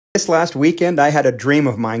This last weekend, I had a dream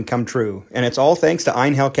of mine come true, and it's all thanks to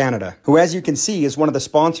Einhell Canada, who, as you can see, is one of the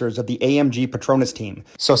sponsors of the AMG Petronas team.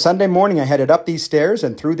 So Sunday morning, I headed up these stairs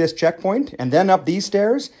and through this checkpoint, and then up these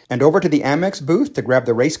stairs, and over to the Amex booth to grab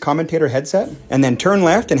the race commentator headset, and then turned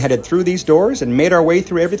left and headed through these doors and made our way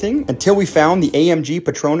through everything until we found the AMG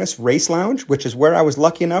Petronas Race Lounge, which is where I was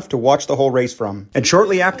lucky enough to watch the whole race from. And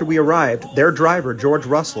shortly after we arrived, their driver, George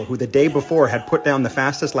Russell, who the day before had put down the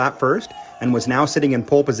fastest lap first, and was now sitting in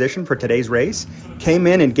pole position for today's race, came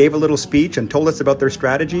in and gave a little speech and told us about their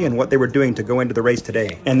strategy and what they were doing to go into the race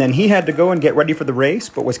today. And then he had to go and get ready for the race,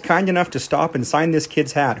 but was kind enough to stop and sign this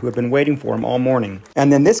kid's hat who had been waiting for him all morning.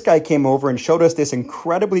 And then this guy came over and showed us this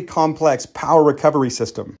incredibly complex power recovery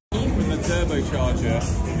system. From the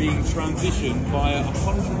turbocharger being transitioned via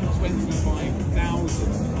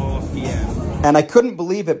 125,000 RPM. And I couldn't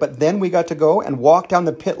believe it, but then we got to go and walk down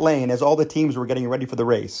the pit lane as all the teams were getting ready for the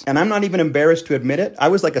race. And I'm not even embarrassed to admit it, I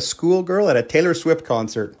was like a schoolgirl at a Taylor Swift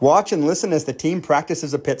concert. Watch and listen as the team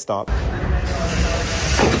practices a pit stop.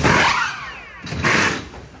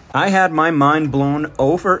 I had my mind blown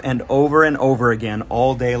over and over and over again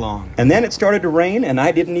all day long. And then it started to rain and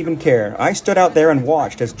I didn't even care. I stood out there and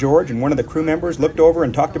watched as George and one of the crew members looked over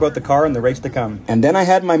and talked about the car and the race to come. And then I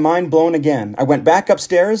had my mind blown again. I went back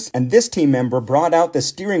upstairs and this team member brought out the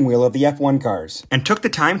steering wheel of the F1 cars and took the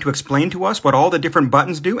time to explain to us what all the different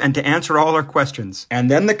buttons do and to answer all our questions.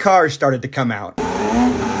 And then the cars started to come out.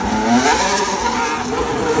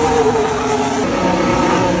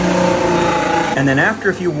 And then after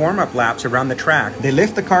a few warm-up laps around the track, they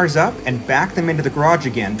lift the cars up and back them into the garage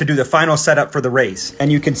again to do the final setup for the race.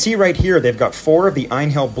 And you can see right here, they've got 4 of the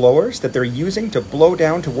Einhell blowers that they're using to blow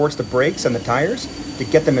down towards the brakes and the tires to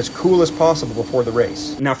get them as cool as possible before the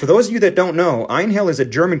race. Now, for those of you that don't know, Einhell is a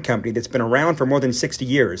German company that's been around for more than 60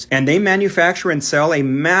 years, and they manufacture and sell a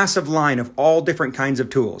massive line of all different kinds of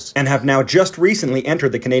tools, and have now just recently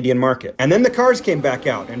entered the Canadian market. And then the cars came back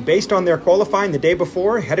out, and based on their qualifying the day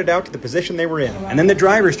before, headed out to the position they were in. And then the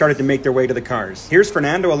drivers started to make their way to the cars. Here's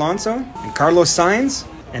Fernando Alonso, and Carlos Sainz,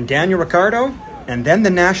 and Daniel Ricciardo. And then the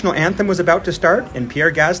national anthem was about to start, and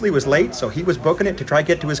Pierre Gasly was late, so he was booking it to try to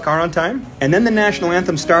get to his car on time. And then the national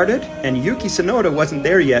anthem started, and Yuki Tsunoda wasn't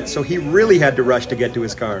there yet, so he really had to rush to get to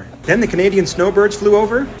his car. Then the Canadian snowbirds flew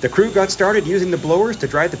over, the crew got started using the blowers to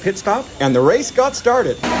drive the pit stop, and the race got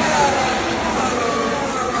started.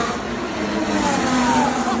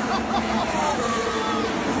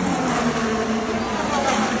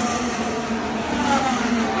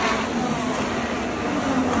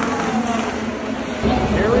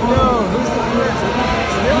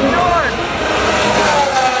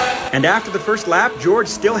 And after the first lap, George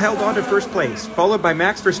still held on to first place, followed by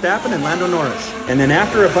Max Verstappen and Lando Norris. And then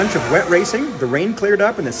after a bunch of wet racing, the rain cleared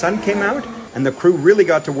up and the sun came out, and the crew really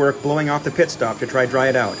got to work blowing off the pit stop to try dry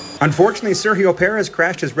it out. Unfortunately, Sergio Perez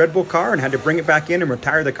crashed his Red Bull car and had to bring it back in and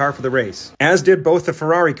retire the car for the race, as did both the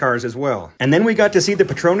Ferrari cars as well. And then we got to see the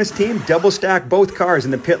Petronas team double stack both cars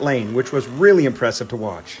in the pit lane, which was really impressive to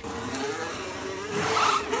watch.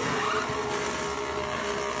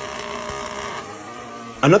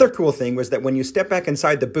 Another cool thing was that when you step back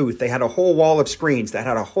inside the booth, they had a whole wall of screens that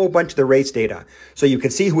had a whole bunch of the race data. So you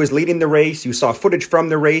could see who was leading the race, you saw footage from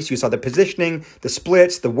the race, you saw the positioning, the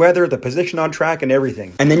splits, the weather, the position on track, and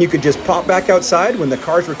everything. And then you could just pop back outside when the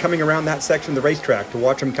cars were coming around that section of the racetrack to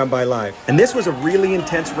watch them come by live. And this was a really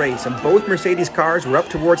intense race, and both Mercedes cars were up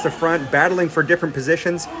towards the front, battling for different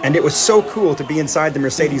positions. And it was so cool to be inside the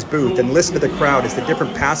Mercedes booth and listen to the crowd as the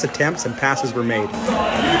different pass attempts and passes were made.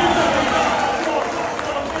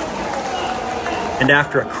 And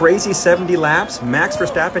after a crazy 70 laps, Max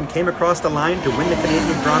Verstappen came across the line to win the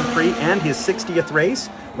Canadian Grand Prix and his 60th race,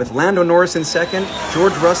 with Lando Norris in second,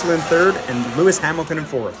 George Russell in third, and Lewis Hamilton in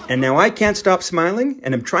fourth. And now I can't stop smiling,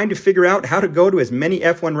 and I'm trying to figure out how to go to as many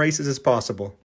F1 races as possible.